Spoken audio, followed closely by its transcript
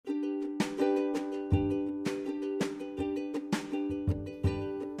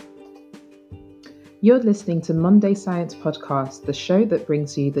You're listening to Monday Science Podcast, the show that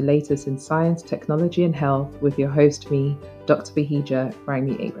brings you the latest in science, technology, and health with your host, me, Dr. Bahija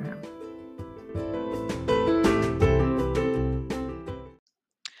Raimi Abraham.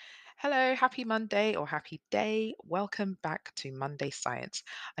 Hello, happy Monday or happy day. Welcome back to Monday Science.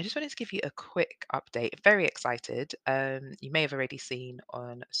 I just wanted to give you a quick update. Very excited. You may have already seen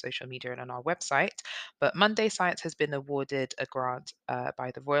on social media and on our website, but Monday Science has been awarded a grant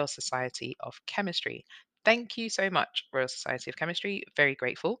by the Royal Society of Chemistry. Thank you so much, Royal Society of Chemistry. Very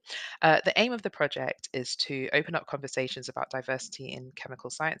grateful. The aim of the project is to open up conversations about diversity in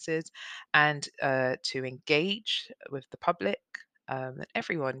chemical sciences and to engage with the public and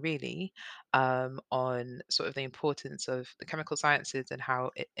everyone really on sort of the importance of the chemical sciences and how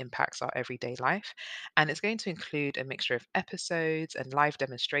it impacts our everyday life. And it's going to include a mixture of episodes and live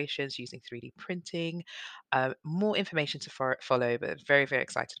demonstrations using 3D printing. More information to follow, but very, very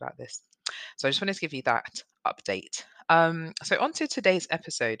excited about this. So I just wanted to give you that update. So on to today's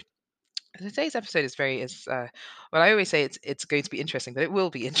episode. Today's episode well. I always say it's going to be interesting, but it will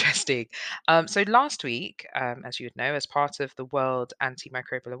be interesting. So last week, as you would know, as part of the World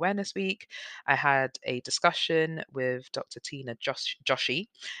Antimicrobial Awareness Week, I had a discussion with Dr. Tina Joshi,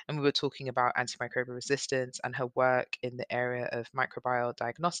 and we were talking about antimicrobial resistance and her work in the area of microbial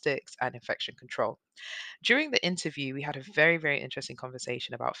diagnostics and infection control. During the interview, we had a very, very interesting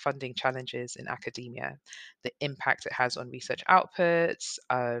conversation about funding challenges in academia, the impact it has on research outputs,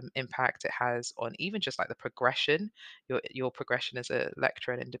 impact it has on even just like the progression, your progression as a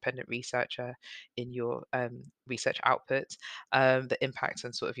lecturer and independent researcher in your research output, the impact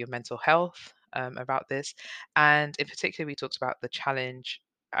on sort of your mental health about this. And in particular, we talked about the challenge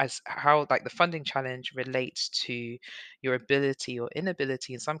as how like the funding challenge relates to your ability or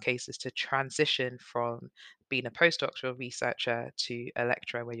inability in some cases to transition from being a postdoctoral researcher to a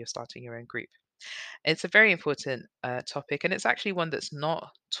lecturer where you're starting your own group. It's a very important topic, and it's actually one that's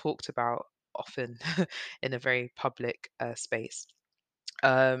not talked about often in a very public space.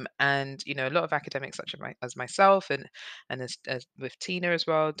 And a lot of academics, such as myself and as with Tina as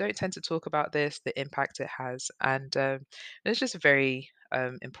well, don't tend to talk about this, the impact it has, and it's just a very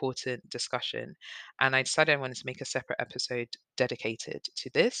important discussion. And I decided I wanted to make a separate episode dedicated to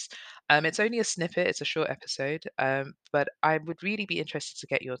this. It's only a snippet; it's a short episode, but I would really be interested to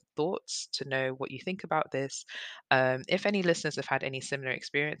get your thoughts, to know what you think about this. If any listeners have had any similar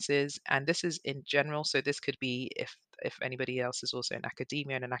experiences, and this is in general, so this could be if anybody else is also in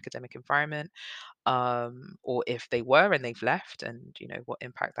academia in an academic environment, or if they were and they've left, and what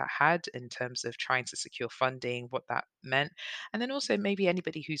impact that had in terms of trying to secure funding, what that meant, and then also maybe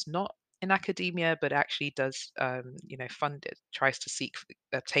anybody who's not in academia but actually does fund it, tries to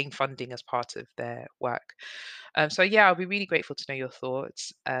obtain funding as part of their work. So yeah, I'll be really grateful to know your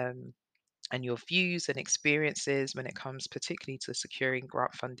thoughts. And your views and experiences when it comes particularly to securing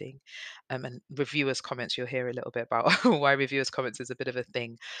grant funding, and reviewers' comments. You'll hear a little bit about why reviewers' comments is a bit of a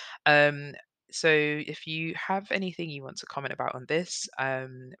thing. Um, so if you have anything you want to comment about on this,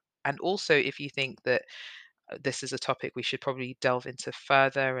 and also if you think that this is a topic we should probably delve into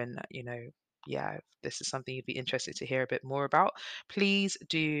further, and yeah, if this is something you'd be interested to hear a bit more about, please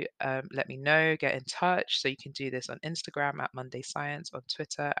do let me know, get in touch. So you can do this on Instagram at Monday Science, on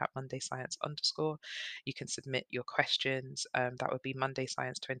Twitter at Monday Science _ you can submit your questions. That would be Monday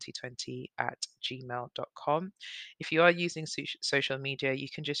Science 2020 at gmail.com. If you are using social media, you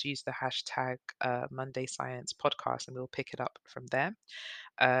can just use the hashtag Monday Science Podcast, and we'll pick it up from there.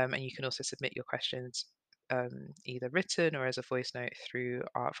 And you can also submit your questions either written or as a voice note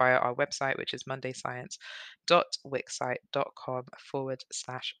via our website, which is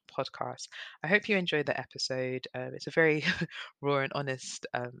mondayscience.wixsite.com/podcast. I hope you enjoyed the episode. It's a very raw and honest,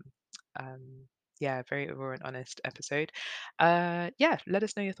 very raw and honest episode. Yeah, let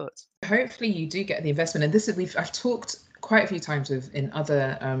us know your thoughts. Hopefully you do get the investment. And I've talked quite a few times in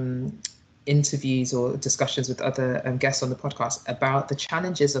other interviews or discussions with other guests on the podcast about the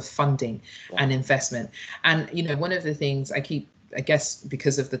challenges of funding and investment. And one of the things I guess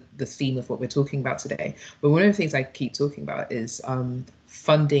because of the theme of what we're talking about today, but one of the things I keep talking about is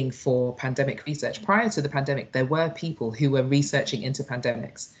funding for pandemic research. Prior to the pandemic, there were people who were researching into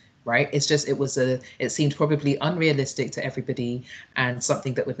pandemics, right? It's just it seemed probably unrealistic to everybody and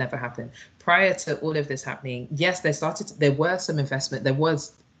something that would never happen. Prior to all of this happening, yes, there were some investment, there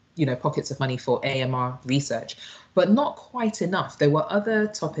was pockets of money for AMR research, but not quite enough. There were other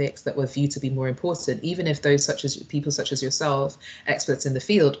topics that were viewed to be more important, even if those people such as yourself, experts in the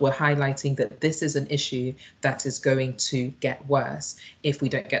field, were highlighting that this is an issue that is going to get worse if we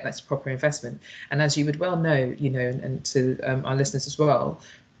don't get that proper investment. And as you would well know, and to our listeners as well,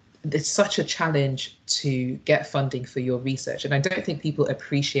 it's such a challenge to get funding for your research. And I don't think people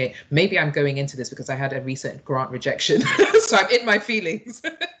appreciate, maybe I'm going into this because I had a recent grant rejection, so I'm in my feelings.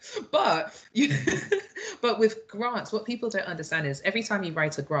 But but with grants, what people don't understand is every time you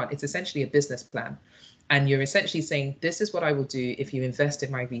write a grant, it's essentially a business plan. And you're essentially saying, this is what I will do if you invest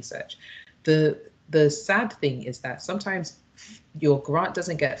in my research. The sad thing is that sometimes your grant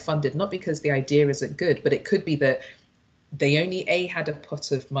doesn't get funded, not because the idea isn't good, but it could be that they only had a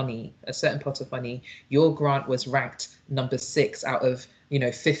pot of money, a certain pot of money. Your grant was ranked number 6 out of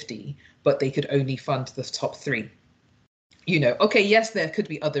 50, but they could only fund the top 3. Okay, yes, there could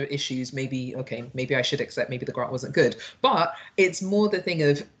be other issues. Maybe I should accept maybe the grant wasn't good, but it's more the thing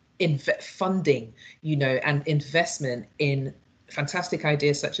of funding, and investment in fantastic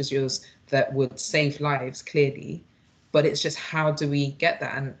ideas such as yours that would save lives, clearly. But it's just, how do we get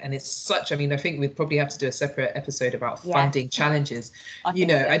that? And it's such, I think we'd probably have to do a separate episode about funding challenges. I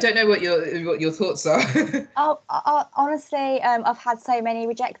don't know what your thoughts are. Honestly, I've had so many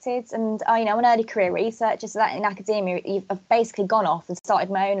rejected, and I'm an early career researcher, so that in academia, I've basically gone off and started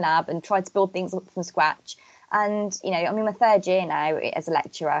my own lab and tried to build things up from scratch. And, I'm in my 3rd year now as a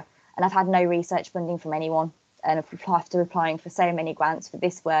lecturer, and I've had no research funding from anyone. And after applying for so many grants for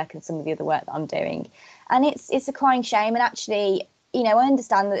this work and some of the other work that I'm doing. And it's a crying shame. And actually, I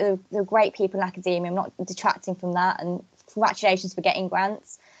understand that there are great people in academia. I'm not detracting from that. And congratulations for getting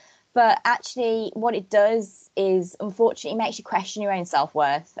grants. But actually, what it does is, unfortunately, it makes you question your own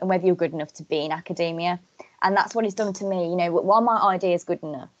self-worth and whether you're good enough to be in academia. And that's what it's done to me. While my idea is good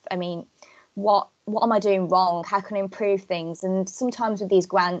enough, what am I doing wrong? How can I improve things? And sometimes with these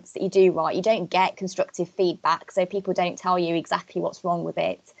grants that you do write, you don't get constructive feedback, so people don't tell you exactly what's wrong with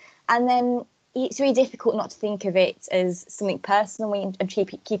it. And then it's really difficult not to think of it as something personal and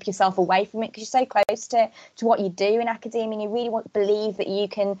keep yourself away from it, because you're so close to what you do in academia, and you really believe that you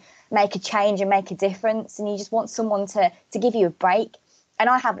can make a change and make a difference, and you just want someone to give you a break. And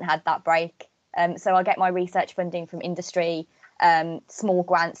I haven't had that break. So I get my research funding from industry, small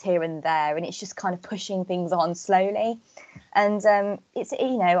grants here and there, and it's just kind of pushing things on slowly. And it's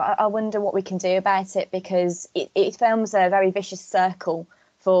I wonder what we can do about it, because it forms a very vicious circle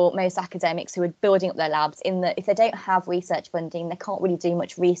for most academics who are building up their labs, in that if they don't have research funding, they can't really do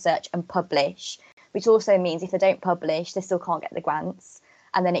much research and publish, which also means if they don't publish, they still can't get the grants,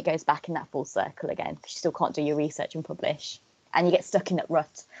 and then it goes back in that full circle again, because you still can't do your research and publish, and you get stuck in that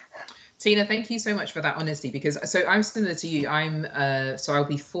rut. Tina, thank you so much for that honesty, because I'm similar to you. I'll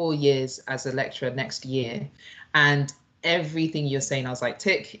be 4 years as a lecturer next year, and everything you're saying, I was like,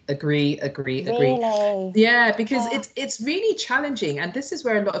 tick, agree. Really? Yeah, because it's really challenging, and this is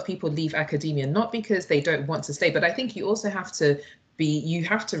where a lot of people leave academia, not because they don't want to stay, but I think you also have to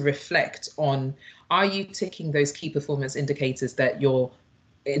reflect on, are you ticking those key performance indicators that your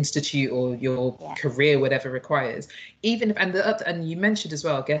institute or your career, whatever, requires? And you mentioned as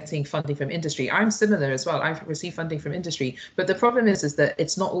well getting funding from industry. I'm similar as well. I've received funding from industry, but the problem is that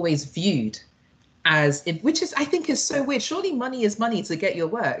it's not always viewed as it, which is, I think, is so weird. Surely money is money to get your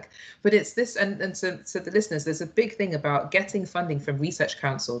work, but it's this. And so the listeners, there's a big thing about getting funding from Research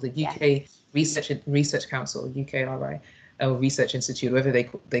Council, the UK Research Council, UKRI, or Research Institute, whatever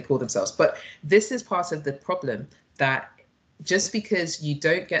they call themselves. But this is part of the problem, that just because you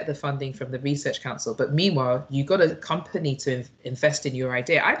don't get the funding from the Research Council, but meanwhile, you got a company to invest in your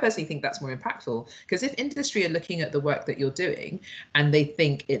idea. I personally think that's more impactful, because if industry are looking at the work that you're doing and they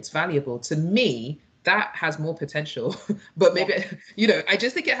think it's valuable, to me, that has more potential. But maybe, I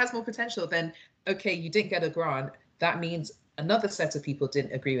just think it has more potential than, okay, you didn't get a grant. That means another set of people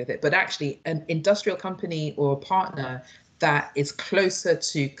didn't agree with it. But actually, an industrial company or a partner that is closer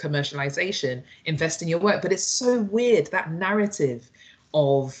to commercialization, invest in your work. But it's so weird, that narrative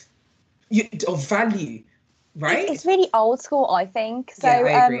of value, right? It's really old school, I think. So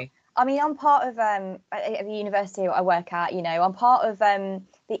yeah, I agree. I'm part of the university I work at. I'm part of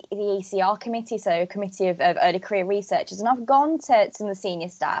the ECR committee, so a committee of early career researchers, and I've gone to some of the senior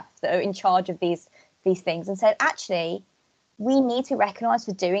staff that are in charge of these things and said, actually, we need to be recognised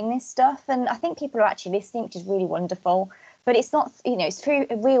for doing this stuff. And I think people are actually listening, which is really wonderful. But it's not, it's through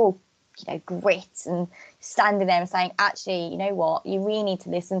a real, grit and standing there and saying, actually, you know what, you really need to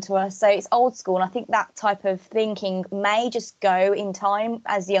listen to us. So it's old school. And I think that type of thinking may just go in time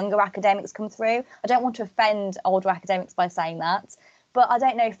as younger academics come through. I don't want to offend older academics by saying that, but I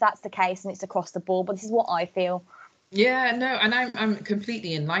don't know if that's the case and it's across the board, but this is what I feel. Yeah, no, and I'm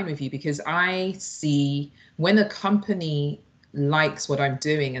completely in line with you, because I see when a company likes what I'm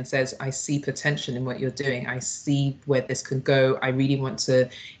doing and says, I see potential in what you're doing, I see where this can go, I really want to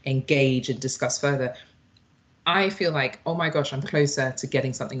engage and discuss further, I feel like, oh my gosh, I'm closer to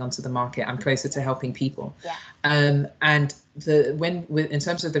getting something onto the market. I'm closer to helping people. Yeah. And in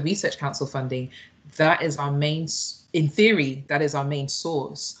terms of the Research Council funding, that is our main, in theory, that is our main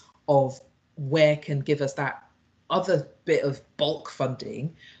source of where can give us that other bit of bulk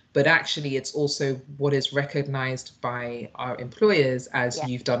funding. But actually, it's also what is recognized by our employers as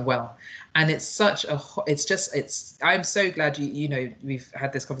you've done well. And it's such a, I'm so glad we've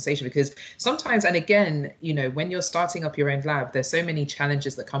had this conversation, because sometimes, and again, when you're starting up your own lab, there's so many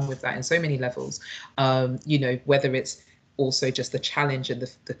challenges that come with that in so many levels, whether it's also just the challenge and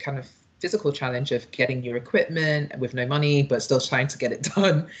the kind of physical challenge of getting your equipment with no money, but still trying to get it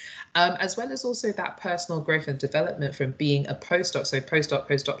done. As well as also that personal growth and development from being a postdoc, so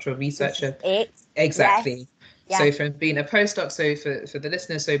postdoctoral researcher. Exactly. Yes. Yeah. So from being a postdoc, so for the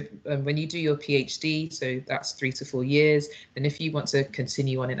listeners, so when you do your PhD, so that's 3 to 4 years, then if you want to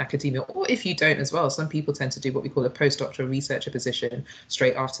continue on in academia, or if you don't as well, some people tend to do what we call a postdoctoral researcher position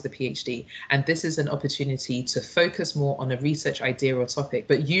straight after the PhD. And this is an opportunity to focus more on a research idea or topic,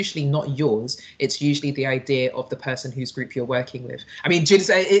 but usually not yours. It's usually the idea of the person whose group you're working with. I mean, Julie,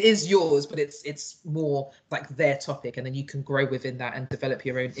 it is yours, but it's more like their topic, and then you can grow within that and develop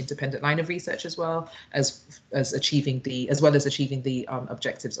your own independent line of research as well as achieving the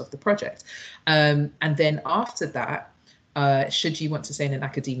objectives of the project. And then after that, should you want to stay in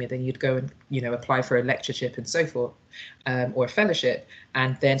academia, then you'd go and apply for a lectureship and so forth, or a fellowship.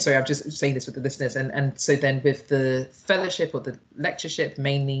 And then, sorry, I'm just saying this with the listeners, and so then with the fellowship or the lectureship,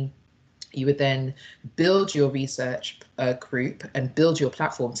 mainly you would then build your research group and build your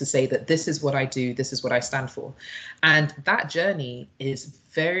platform to say that this is what I do, this is what I stand for. And that journey is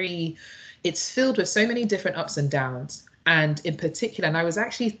it's filled with so many different ups and downs. And in particular, and I was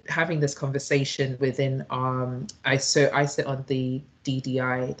actually having this conversation within, I sit on the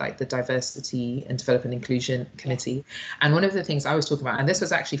DDI, like the Diversity and Development Inclusion Committee. And one of the things I was talking about, and this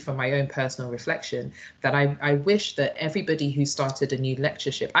was actually from my own personal reflection, that I wish that everybody who started a new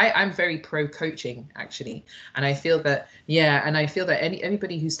lectureship, I'm very pro coaching actually. And I feel that,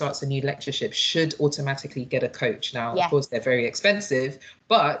 anybody who starts a new lectureship should automatically get a coach. Now, of course, they're very expensive,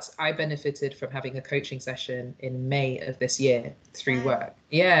 but I benefited from having a coaching session in May of this year through work.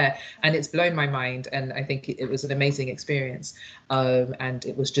 Yeah, and it's blown my mind, and I think it was an amazing experience. And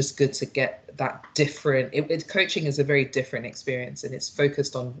it was just good to get that different. Coaching is a very different experience, and it's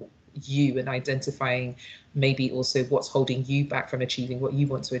focused on you and identifying maybe also what's holding you back from achieving what you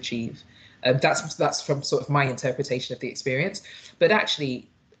want to achieve. That's from sort of my interpretation of the experience. But actually,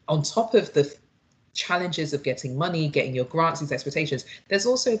 on top of the challenges of getting money, getting your grants, these expectations, there's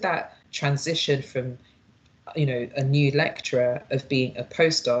also that transition from a new lecturer of being a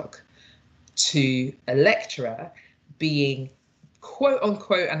postdoc to a lecturer being quote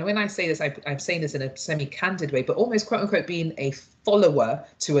unquote, and when I say this, I'm saying this in a semi-candid way, but almost quote unquote being a follower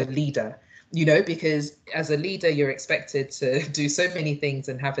to a leader, because as a leader, you're expected to do so many things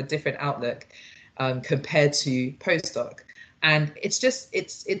and have a different outlook compared to postdoc. And it's just,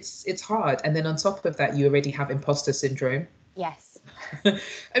 it's hard. And then on top of that, you already have imposter syndrome. Yes.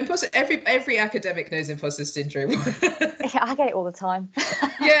 Every academic knows imposter syndrome. I get it all the time.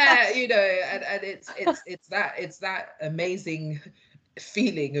 Yeah, and it's that amazing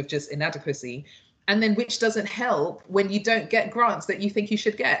feeling of just inadequacy, and then which doesn't help when you don't get grants that you think you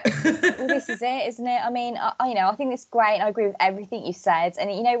should get. Well, this is it, isn't it? I mean, I think it's great. I agree with everything you said.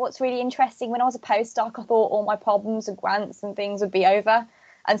 And what's really interesting, when I was a postdoc, I thought all my problems and grants and things would be over,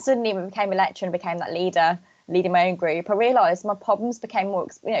 and suddenly when I became a lecturer and became that leader, leading my own group, I realised my problems became more,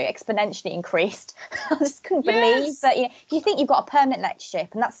 exponentially increased. I just couldn't believe that. You think you've got a permanent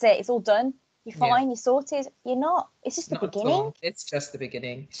lectureship and that's it, it's all done. You're fine, you're sorted. You're not. It's just the beginning. It's just the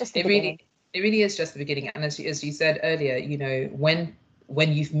beginning. It's just the beginning. It really is just the beginning. And as you said earlier, when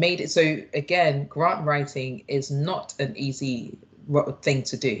you've made it, so again, grant writing is not an easy thing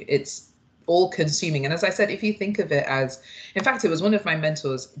to do. It's all consuming. And as I said, if you think of it as, in fact, it was one of my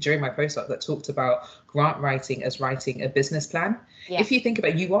mentors during my postdoc that talked about grant writing as writing a business plan. Yeah. If you think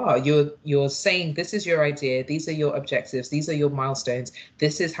about it, you're saying, this is your idea, these are your objectives, these are your milestones,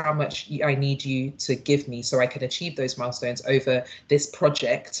 this is how much I need you to give me so I can achieve those milestones over this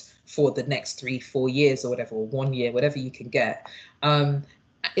project for the next 3-4 years or whatever, or 1 year, whatever you can get.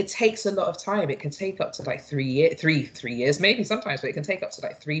 It takes a lot of time. It can take up to like 3 years, maybe sometimes, but it can take up to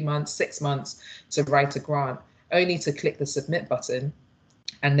like 3 months, 6 months to write a grant, only to click the submit button.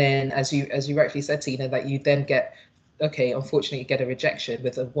 And then as you rightfully said, Tina, that you then get, okay, unfortunately you get a rejection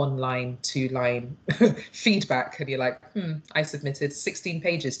with a 1-line, 2-line feedback. And you're like, I submitted 16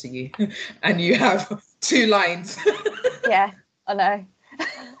 pages to you and you have 2 lines. Yeah, I know.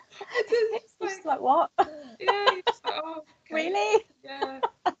 Just like, what? Yeah, you're just like, oh, okay. Really? Yeah,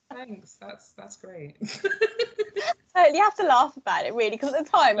 thanks. That's great. You have to laugh about it, really, because at the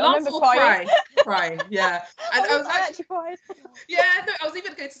time I remember crying. Yeah, and I actually cried. Yeah, no, I was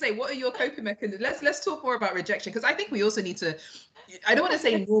even going to say, what are your coping mechanisms? Let's talk more about rejection, because I think we also need to. I don't want to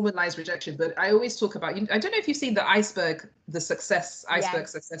say normalize rejection, but I always talk about. I don't know if you've seen the iceberg success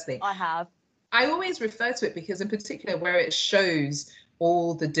thing. I have. I always refer to it because, in particular, where it shows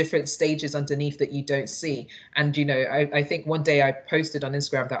all the different stages underneath that you don't see. And, I think one day I posted on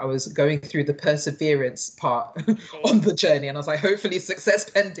Instagram that I was going through the perseverance part on the journey. And I was like, hopefully success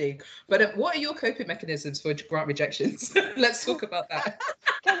pending. But what are your coping mechanisms for grant rejections? Let's talk about that.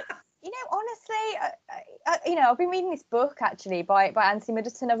 Honestly, I've been reading this book actually by Anthony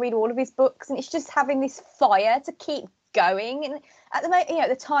Middleton. I read all of his books, and it's just having this fire to keep going. And at the moment, at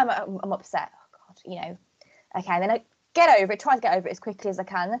the time, I'm upset. Oh God, okay, then I try to get over it as quickly as I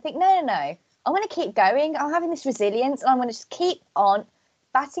can. And I think, no, I'm going to keep going. I'm having this resilience, and I'm going to just keep on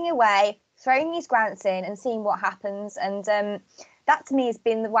batting away, throwing these grants in and seeing what happens. And that to me has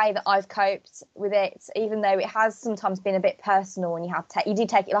been the way that I've coped with it, even though it has sometimes been a bit personal, and you do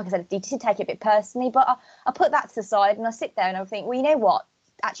take it, like I said, you do take it a bit personally, but I put that to the side and I sit there and I think, well, you know what,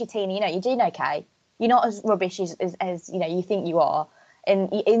 actually, Tina, you're doing okay. You're not as rubbish as you think you are.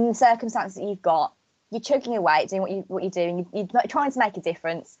 And in the circumstances that you've got, you're chugging away, doing what you're doing. You're trying to make a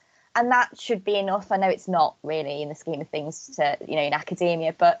difference, and that should be enough. I know it's not really in the scheme of things to in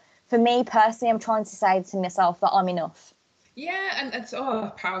academia, but for me personally, I'm trying to say to myself that I'm enough. Yeah, and it's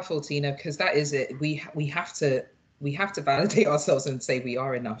powerful, Tina, because that is it. We have to validate ourselves and say we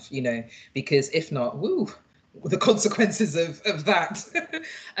are enough, because if not, the consequences of that.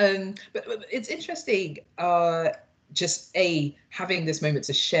 But it's interesting, just having this moment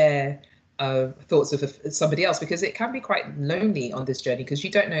to share thoughts of somebody else, because it can be quite lonely on this journey, because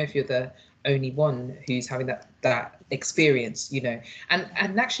you don't know if you're the only one who's having that experience,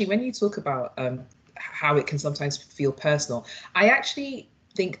 and actually when you talk about how it can sometimes feel personal, I actually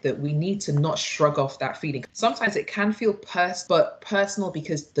think that we need to not shrug off that feeling. Sometimes it can feel personal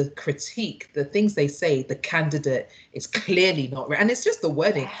because the critique, the things they say, the candidate is clearly not ready. And it's just the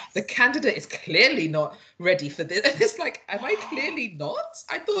wording. Yes. The candidate is clearly not ready for this. And it's like, am I clearly not?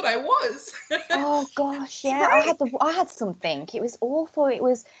 I thought I was. Oh gosh, yeah. Right? I had something. It was awful. It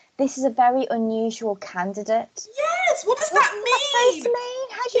was, this is a very unusual candidate. Yes. What does that mean? Supposed to mean?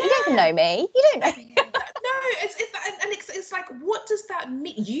 How do you don't even know me? You don't know me. No, it's like, what does that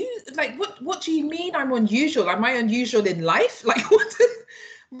mean? What do you mean I'm unusual? Am I unusual in life? Like,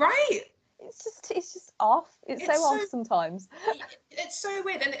 right? It's just off. It's so off sometimes. It's so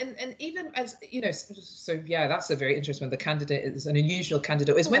weird, and even as so yeah, that's a very interesting one. The candidate is an unusual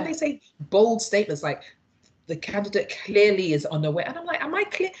candidate. Is when they say bold statements like, the candidate clearly is unaware, and I'm like, am I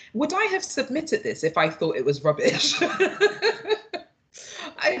clear? Would I have submitted this if I thought it was rubbish?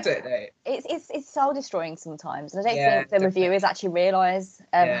 I don't know. It's soul destroying sometimes, and I don't think the reviewers actually realise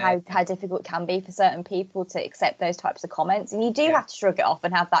how difficult it can be for certain people to accept those types of comments. And you do have to shrug it off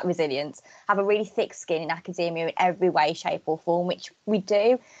and have that resilience, have a really thick skin in academia in every way, shape, or form, which we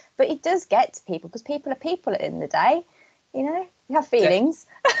do. But it does get to people, because people are people at the end of the day. You have feelings.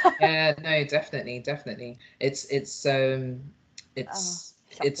 Yeah, no, definitely. It's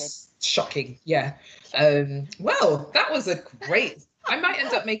shocking. Yeah. Well, that was a great. I might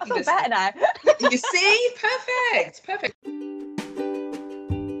end up making this better now. You see? Perfect.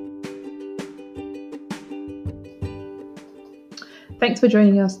 Thanks for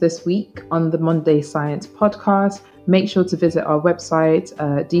joining us this week on the Monday Science podcast. Make sure to visit our website.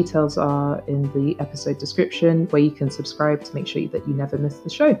 Details are in the episode description, where you can subscribe to make sure that you never miss the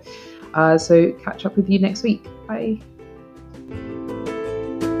show. So catch up with you next week. Bye.